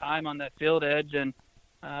woods, spend time on that field edge, and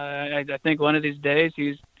I think one of these days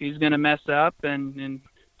he's going to mess up, and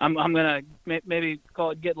I'm going to maybe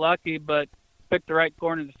call it get lucky, but pick the right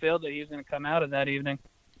corner of the field that he's going to come out of that evening.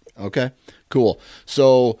 Okay, cool.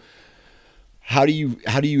 So how do you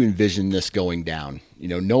envision this going down?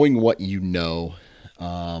 Knowing what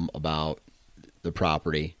about the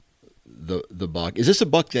property, the buck. Is this a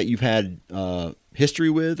buck that you've had history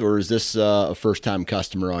with, or is this a first-time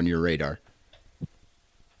customer on your radar?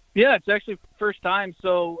 Yeah, it's actually first time.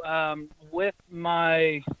 So with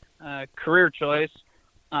my career choice,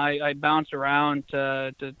 I bounce around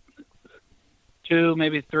to 2,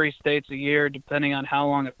 maybe 3 states a year, depending on how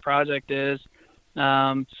long a project is.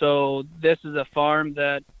 So this is a farm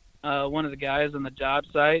that one of the guys on the job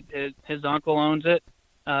site, his uncle owns it.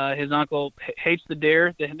 His uncle hates the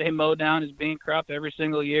deer. They mow down his bean crop every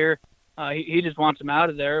single year. He just wants them out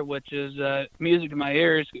of there, which is music to my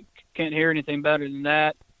ears. Can't hear anything better than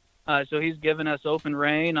that. So he's given us open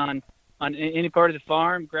rein on any part of the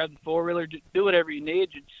farm. Grab the four-wheeler, do whatever you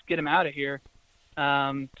need, just get him out of here.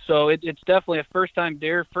 So it's definitely a first-time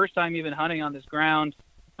deer, first time even hunting on this ground.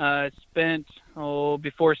 Spent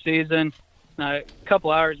before season a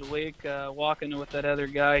couple hours a week walking with that other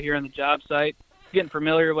guy here on the job site, getting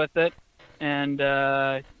familiar with it, and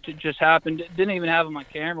it just happened. Didn't even have him on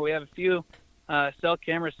camera. We have a few cell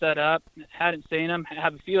cameras set up. Hadn't seen them.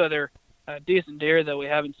 Have a few other decent deer that we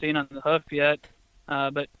haven't seen on the hoof yet.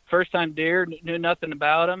 But first time deer, knew nothing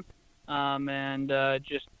about them, and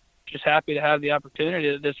just happy to have the opportunity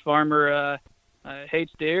that this farmer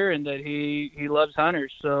hates deer and that he loves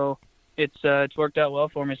hunters. So it's worked out well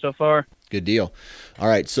for me so far. Good deal. All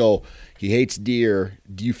right. So he hates deer.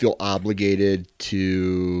 Do you feel obligated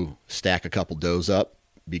to stack a couple does up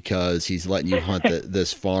because he's letting you hunt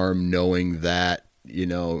this farm, knowing that,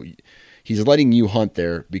 he's letting you hunt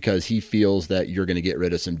there because he feels that you're going to get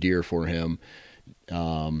rid of some deer for him?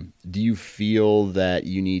 Do you feel that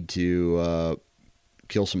you need to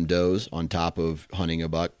kill some does on top of hunting a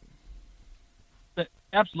buck?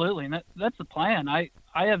 Absolutely, and that's the plan. I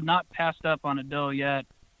have not passed up on a doe yet,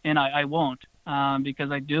 and I won't,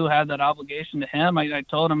 because I do have that obligation to him. I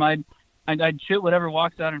told him I'd shoot whatever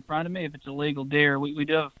walks out in front of me if it's a legal deer. We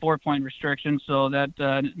do have a 4-point restriction, so that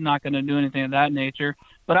not going to do anything of that nature.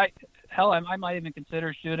 But I might even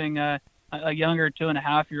consider shooting a younger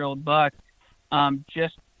 2.5-year-old buck,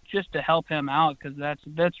 just to help him out, because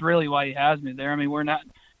that's really why he has me there. I mean, we're not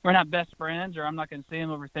best friends, or I'm not going to see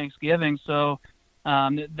him over Thanksgiving, so.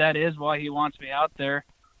 That is why he wants me out there.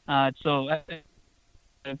 So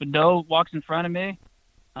if a doe walks in front of me,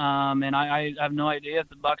 and I have no idea if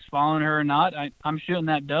the buck's following her or not, I'm shooting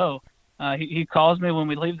that doe. He calls me when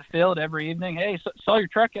we leave the field every evening. Hey, saw your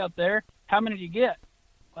truck out there. How many did you get?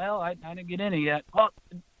 Well, I didn't get any yet. Oh,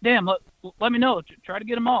 damn, let me know. Try to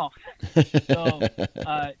get them all. So,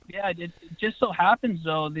 it just so happens,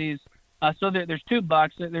 though, there's 2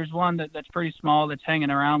 bucks. There's one that's pretty small that's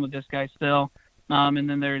hanging around with this guy still. And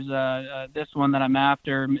then there's this one that I'm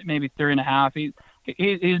after, maybe 3.5.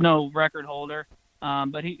 He's no record holder,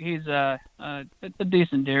 but he's it's a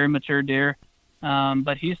decent deer, mature deer.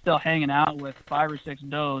 But he's still hanging out with 5 or 6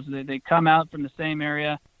 does. They come out from the same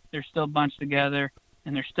area. They're still bunched together,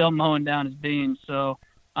 and they're still mowing down his beans. So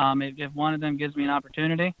if one of them gives me an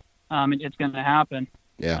opportunity, it's going to happen.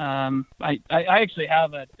 Yeah. I actually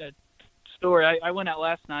have a story. I went out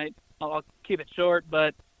last night. I'll keep it short,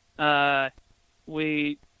 but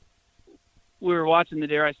we were watching the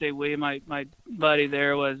deer. I say we, my buddy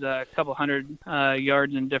there was a couple hundred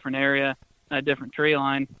yards in a different area, a different tree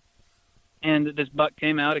line, and this buck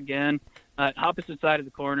came out again, opposite side of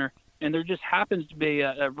the corner, and there just happens to be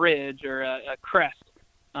a ridge or a crest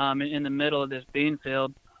in the middle of this bean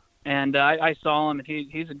field, and I saw him, and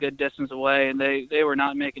he's a good distance away, and they were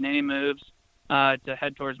not making any moves to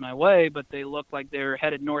head towards my way, but they looked like they were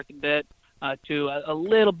headed north a bit to a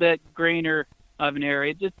little bit greener of an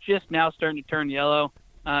area. It's just now starting to turn yellow.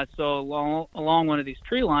 So along one of these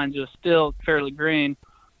tree lines, it was still fairly green.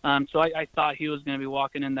 So I thought he was going to be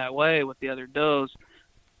walking in that way with the other does.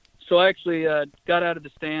 So I actually got out of the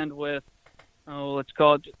stand with, let's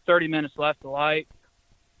call it 30 minutes left to light,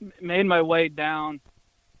 made my way down,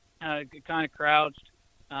 kind of crouched,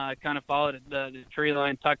 kind of followed the tree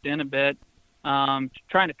line, tucked in a bit, trying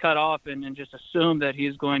to cut off and just assume that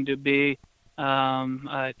he's going to be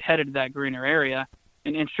headed to that greener area,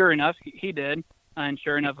 and sure enough, he did, and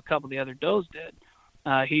sure enough, a couple of the other does did.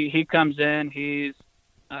 He comes in, he's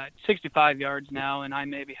 65 yards now, and I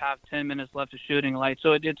maybe have 10 minutes left of shooting light,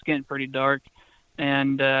 so it's getting pretty dark,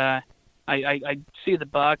 and I see the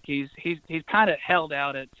buck. He's kind of held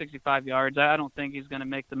out at 65 yards. I don't think he's going to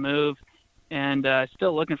make the move, and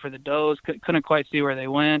still looking for the does. Couldn't quite see where they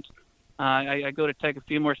went. I go to take a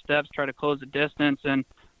few more steps, try to close the distance, and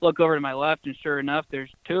look over to my left, and sure enough, there's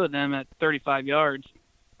 2 of them at 35 yards.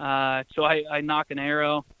 So I knock an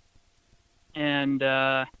arrow, and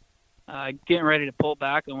getting ready to pull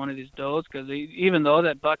back on one of these does, because even though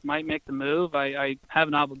that buck might make the move, I have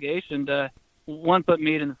an obligation to, 1, put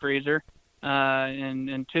meat in the freezer,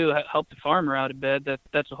 and 2, help the farmer out a bit.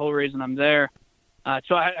 That's the whole reason I'm there.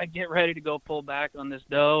 So I get ready to go pull back on this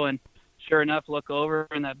doe, and sure enough, look over,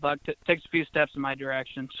 and that buck takes a few steps in my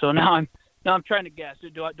direction. So now I'm trying to guess.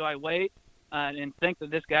 Do I wait and think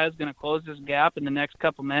that this guy is going to close this gap in the next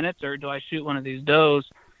couple minutes, or do I shoot one of these does?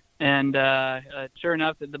 And sure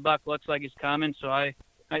enough, the buck looks like he's coming, so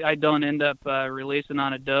I don't end up releasing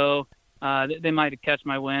on a doe. They might have catch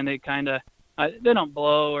my wind. They kind of they don't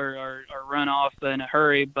blow or run off in a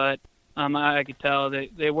hurry, but I could tell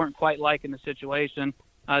they weren't quite liking the situation.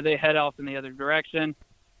 They head off in the other direction.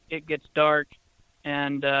 It gets dark,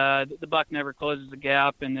 and the buck never closes the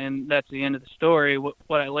gap, and then that's the end of the story. What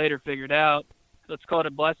I later figured out, let's call it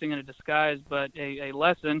a blessing in a disguise, but a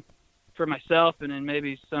lesson for myself and then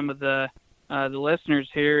maybe some of the listeners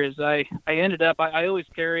here, is I ended up, I always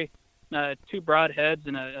carry 2 broadheads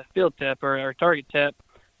and a field tip or a target tip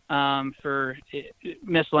for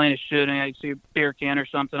miscellaneous shooting. I see a beer can or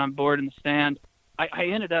something, I'm bored in the stand. I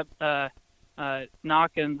ended up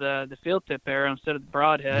knocking the field tip arrow instead of the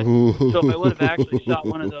broadhead. Ooh. So if I would have actually shot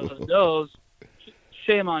one of those does,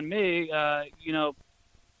 shame on me,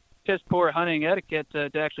 piss poor hunting etiquette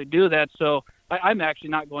to actually do that. So I'm actually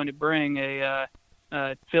not going to bring a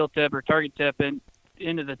field tip or target tip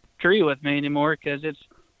into the tree with me anymore, because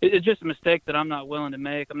it's just a mistake that I'm not willing to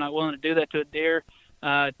make. I'm not willing to do that to a deer,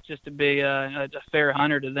 just to be a fair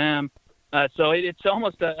hunter to them. So it's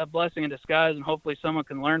almost a blessing in disguise, and hopefully someone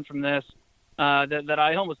can learn from this, that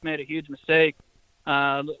I almost made a huge mistake.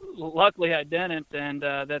 Luckily I didn't, and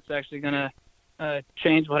that's actually going to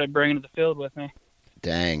change what I bring into the field with me.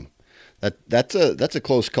 Dang. That's a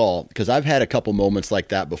close call, because I've had a couple moments like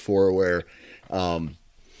that before where, I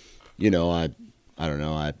don't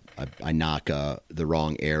know, I knock the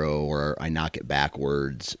wrong arrow, or I knock it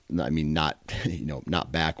backwards. I mean, not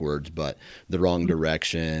not backwards, but the wrong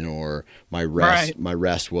direction, or my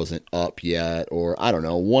rest wasn't up yet, or I don't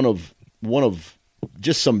know, one of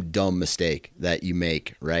just some dumb mistake that you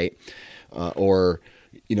make, right? Or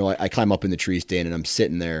I climb up in the tree stand and I'm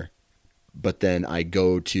sitting there, but then I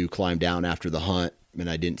go to climb down after the hunt and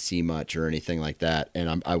I didn't see much or anything like that.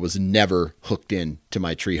 And I was never hooked in to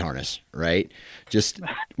my tree harness, right? Just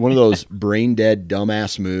one of those brain dead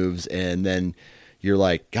dumbass moves. And then you're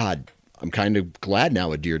like, God, I'm kind of glad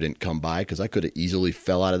now a deer didn't come by, because I could have easily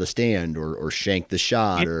fell out of the stand or shanked the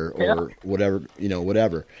shot or whatever,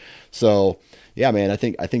 whatever. So yeah, man, I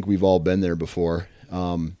think we've all been there before.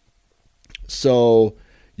 So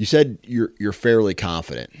you said you're fairly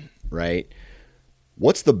confident, right?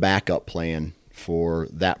 What's the backup plan for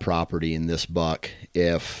that property in this buck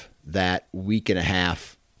if that week and a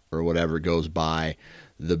half or whatever goes by,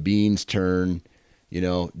 the beans turn,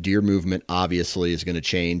 deer movement obviously is going to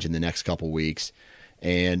change in the next couple weeks,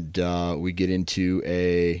 and we get into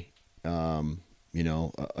a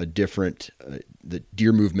different the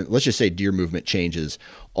deer movement. Let's just say deer movement changes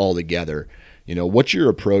altogether. What's your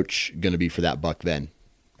approach going to be for that buck then?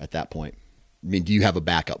 At that point, I mean, do you have a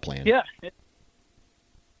backup plan?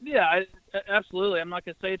 Yeah, absolutely. I'm not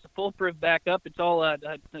going to say it's a foolproof backup. It's all an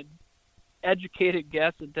educated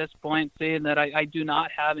guess at this point, seeing that I do not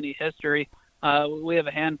have any history. We have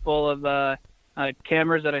a handful of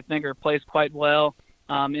cameras that I think are placed quite well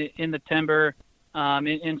in the timber,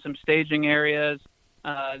 in some staging areas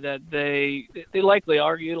that they likely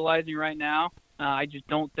are utilizing right now. I just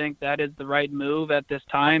don't think that is the right move at this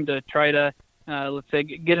time to try to, let's say,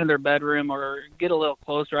 get in their bedroom or get a little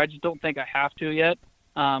closer. I just don't think I have to yet.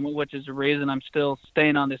 Which is the reason I'm still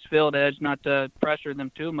staying on this field edge, not to pressure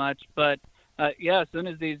them too much. But as soon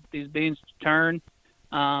as these beans turn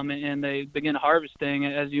and they begin harvesting,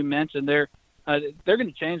 as you mentioned, they're going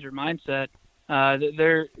to change their mindset.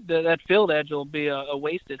 That field edge will be a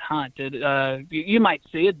wasted hunt. You might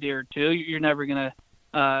see a deer or two. You're never going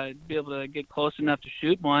to be able to get close enough to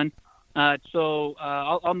shoot one. So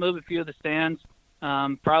I'll move a few of the stands,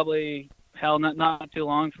 probably. Hell, not too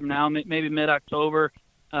long from now, maybe mid-October.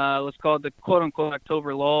 Let's call it the quote-unquote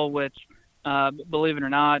October lull, which, believe it or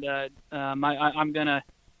not, I'm going to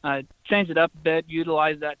change it up a bit,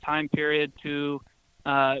 utilize that time period to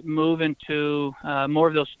move into more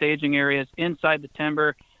of those staging areas inside the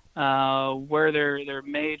timber where their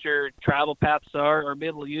major travel paths are, or be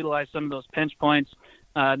able to utilize some of those pinch points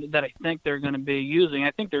that I think they're going to be using. I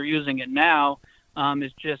think they're using it now.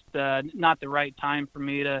 It's just not the right time for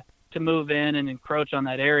me to move in and encroach on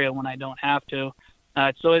that area when I don't have to.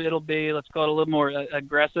 So it'll be, let's call it a little more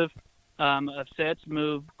aggressive of sets,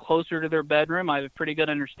 move closer to their bedroom. I have a pretty good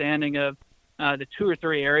understanding of the 2 or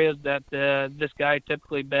 3 areas that this guy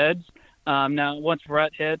typically beds. Now, once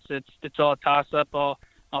rut hits, it's all a toss-up. I'll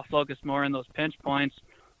focus more on those pinch points.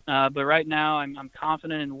 But right now, I'm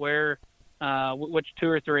confident in where which 2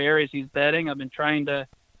 or 3 areas he's bedding. I've been trying to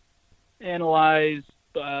analyze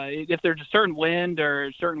if there's a certain wind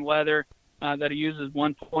or certain weather that he uses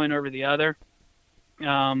one point over the other,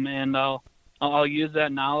 and I'll use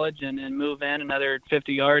that knowledge and move in another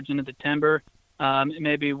 50 yards into the timber,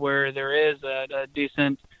 maybe where there is a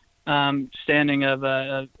decent standing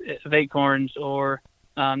of acorns, or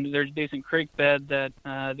there's a decent creek bed that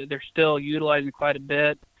they're still utilizing quite a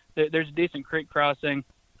bit. There's a decent creek crossing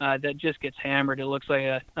that just gets hammered. It looks like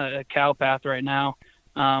a cow path right now.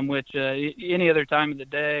 Which any other time of the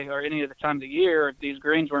day or any other time of the year, if these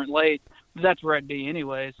greens weren't late, that's where I'd be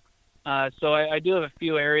anyways. So I do have a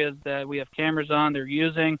few areas that we have cameras on they're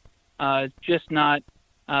using. It's just not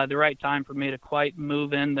the right time for me to quite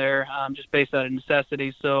move in there, just based out of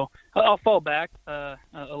necessity. So I'll fall back a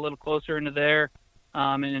little closer into there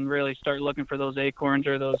and really start looking for those acorns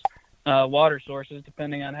or those water sources,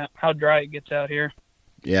 depending on how dry it gets out here.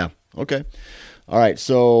 Yeah. Okay. All right.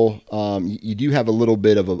 So you do have a little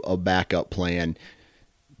bit of a backup plan,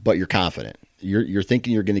 but you're confident. You're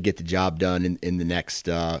thinking you're going to get the job done in the next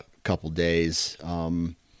couple days.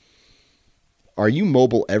 Are you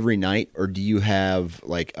mobile every night, or do you have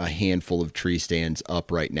like a handful of tree stands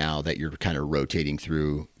up right now that you're kind of rotating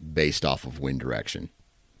through based off of wind direction?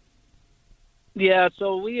 Yeah.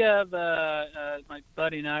 So we have my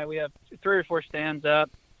buddy and I. We have 3 or 4 stands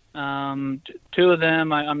up. 2 of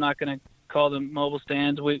them, I'm not going to call them mobile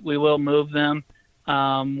stands. We will move them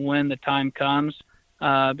when the time comes,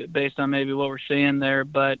 based on maybe what we're seeing there.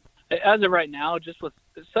 But as of right now, just with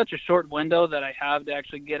such a short window that I have to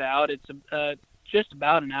actually get out. It's just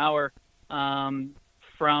about an hour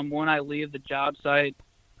from when I leave the job site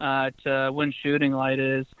to when shooting light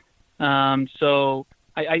is. So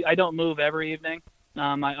I don't move every evening.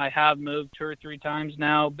 I have moved 2 or 3 times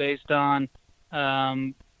now based on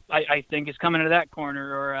I think it's coming to that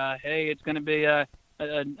corner, or hey, it's going to be a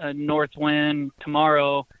north wind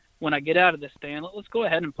tomorrow. When I get out of the stand, let's go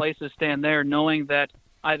ahead and place the stand there, knowing that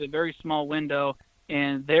I have a very small window,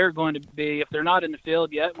 and they're going to be, if they're not in the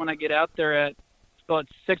field yet, when I get out there at about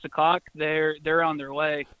 6 o'clock, they're on their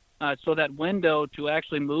way. So that window to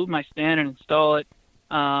actually move my stand and install it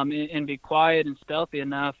and be quiet and stealthy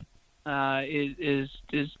enough is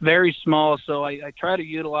very small. So I try to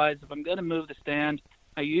utilize, if I'm going to move the stand,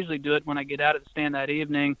 I usually do it when I get out of the stand that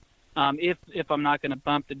evening, if I'm not going to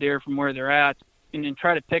bump the deer from where they're at, and then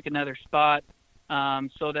try to pick another spot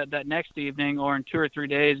so that next evening or in 2 or 3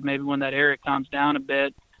 days, maybe when that area calms down a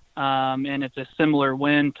bit and it's a similar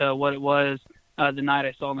wind to what it was the night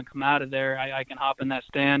I saw them come out of there, I can hop in that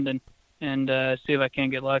stand and see if I can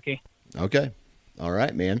get lucky. Okay. All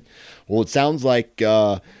right, man. Well, it sounds like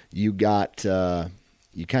you got a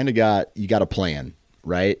plan,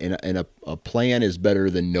 right? And a plan is better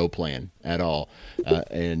than no plan at all.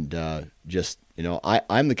 Just, you know,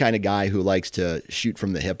 I'm the kind of guy who likes to shoot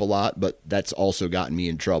from the hip a lot, but that's also gotten me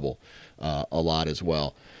in trouble a lot as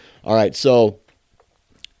well. All right. So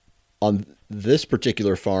on this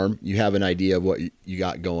particular farm, you have an idea of what you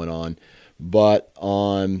got going on, but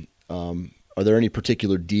are there any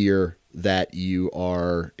particular deer that you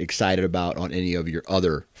are excited about on any of your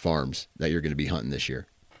other farms that you're going to be hunting this year?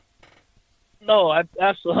 No,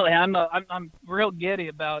 absolutely. I'm real giddy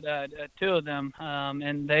about 2 of them,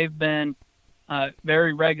 and they've been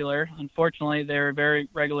very regular. Unfortunately, they're very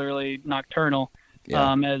regularly nocturnal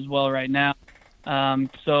as well right now.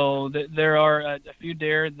 So there are a few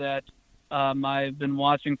deer that I've been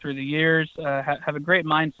watching through the years. Have a great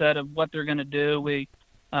mindset of what they're going to do. We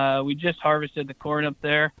just harvested the corn up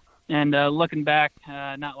there, and looking back,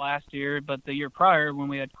 not last year, but the year prior when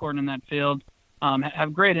we had corn in that field,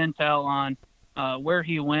 have great intel on where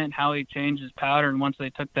he went, how he changed his pattern once they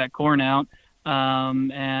took that corn out.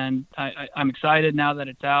 And I'm excited now that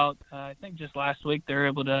it's out. I think just last week they were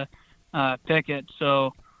able to pick it.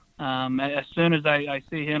 So as soon as I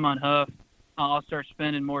see him on hoof, I'll start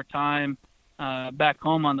spending more time back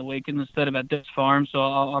home on the weekends instead of at this farm. So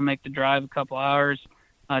I'll make the drive a couple hours.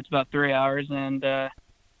 It's about 3 hours, and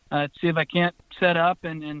see if I can't set up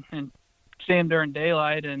and see him during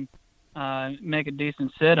daylight and make a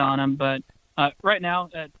decent sit on him. But right now,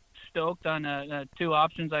 stoked on 2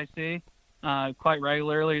 options I see quite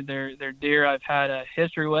regularly. They're deer I've had a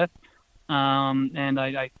history with, and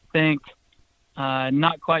I think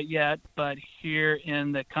not quite yet, but here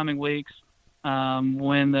in the coming weeks,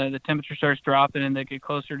 when the temperature starts dropping and they get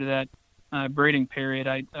closer to that breeding period,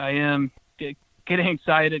 I am getting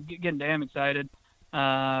damn excited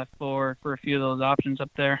for a few of those options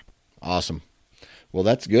up there. Awesome. Well,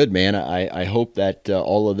 that's good, man. I hope that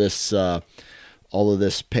all of this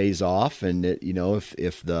pays off, and that, you know,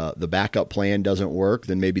 if the backup plan doesn't work,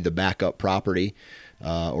 then maybe the backup property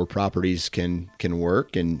or properties can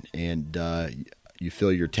work, and you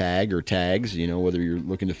fill your tag or tags, you know, whether you're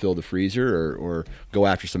looking to fill the freezer or go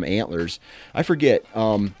after some antlers. I forget,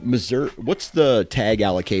 Missouri, what's the tag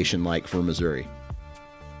allocation like for Missouri?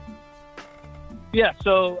 Yeah,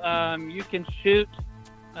 so you can shoot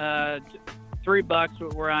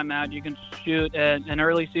 $3 where I'm at. You can shoot an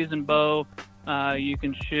early season bow. You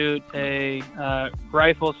can shoot a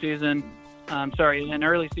rifle season. An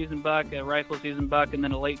early season buck, a rifle season buck, and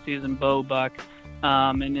then a late season bow buck.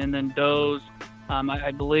 And then does.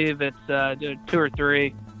 I believe it's 2 or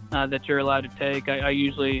 3 that you're allowed to take. I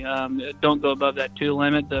usually don't go above that 2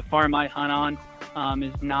 limit. The farm I hunt on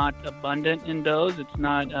is not abundant in does. It's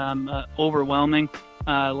not overwhelming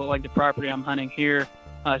like the property I'm hunting here.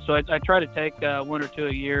 So I try to take 1 or 2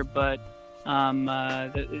 a year, but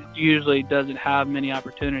it usually doesn't have many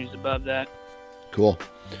opportunities above that.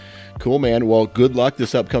 Cool, man. Well, good luck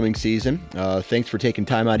this upcoming season. Thanks for taking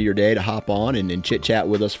time out of your day to hop on and chit chat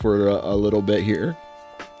with us for a little bit here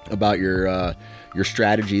about your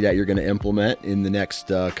strategy that you're going to implement in the next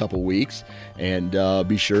couple weeks. And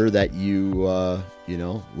be sure that you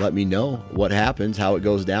let me know what happens, how it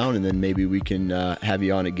goes down, and then maybe we can have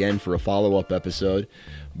you on again for a follow-up episode.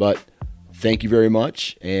 But thank you very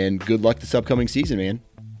much, and good luck this upcoming season, man.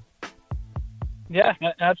 Yeah,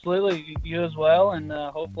 absolutely. You as well, and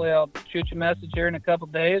hopefully I'll shoot you a message here in a couple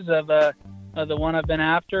of days of the one I've been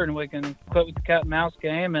after, and we can quit with the cat and mouse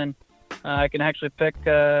game, and I can actually pick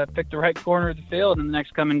the right corner of the field in the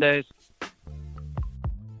next coming days.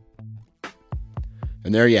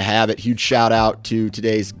 And there you have it. Huge shout out to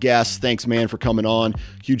today's guests. Thanks, man, for coming on.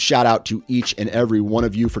 Huge shout out to each and every one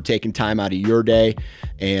of you for taking time out of your day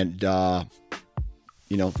and,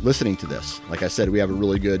 listening to this. Like I said, we have a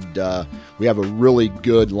really good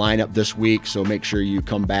lineup this week. So make sure you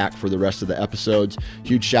come back for the rest of the episodes.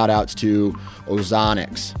 Huge shout outs to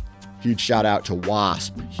Ozonics. Huge shout out to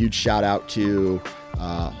Wasp. Huge shout out to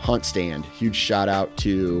Hunt Stand. Huge shout out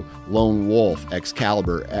to Lone Wolf,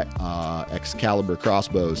 Excalibur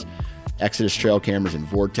Crossbows, Exodus Trail Cameras, and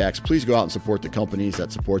Vortex. Please go out and support the companies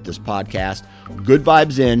that support this podcast. Good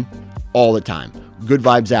vibes in all the time. Good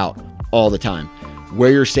vibes out all the time. Wear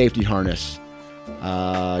your safety harness.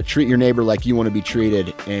 Treat your neighbor like you want to be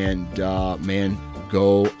treated. And, man,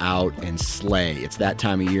 go out and slay. It's that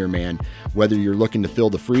time of year, man. Whether you're looking to fill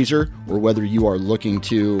the freezer or whether you are looking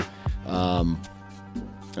to,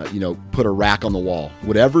 put a rack on the wall.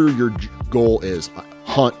 Whatever your goal is,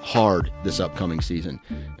 hunt hard this upcoming season.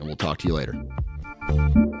 And we'll talk to you later.